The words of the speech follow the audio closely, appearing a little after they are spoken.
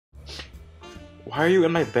Why are you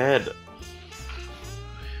in my bed?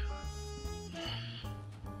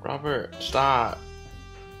 Robert, stop.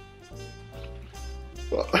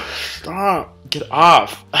 Stop. Get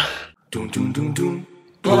off. Doom doom doom doom.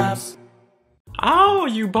 Glass. Oh,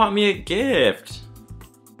 you bought me a gift.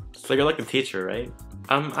 So you're like a teacher, right?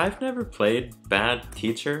 I've never played bad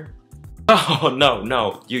teacher. Oh,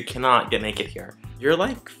 no, you cannot get naked here. You're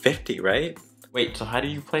like 50, right? Wait, so how do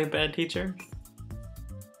you play bad teacher?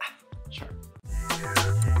 Sure.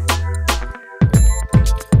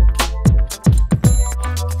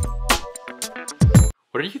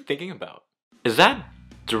 What are you thinking about? Is that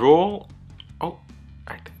drool? Oh,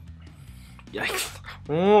 right. Yikes.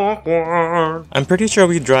 I'm pretty sure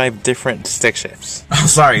we drive different stick shifts. Oh,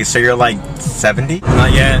 sorry, so you're like 70?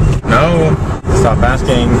 Not yet. No. Stop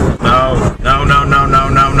asking. No. No, no, no, no,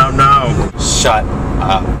 no, no, no. Shut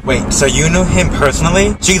up. Wait, so you knew him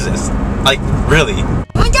personally? Jesus. Like, really? Oh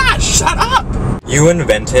my gosh, shut up! You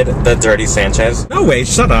invented the Dirty Sanchez? No way,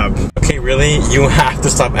 shut up. Okay, really? You have to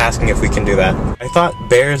stop asking if we can do that. I thought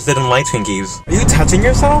bears didn't like Twinkies. Are you touching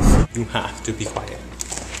yourself? You have to be quiet.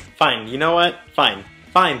 Fine, you know what? Fine.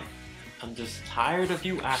 Fine. I'm just tired of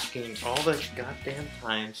you asking all the goddamn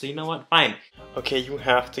time. So you know what? Fine. Okay, you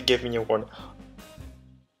have to give me a warning.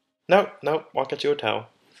 Nope, I'll get you a towel.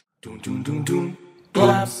 Doom doom doom doom.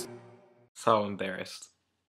 Glass. So embarrassed.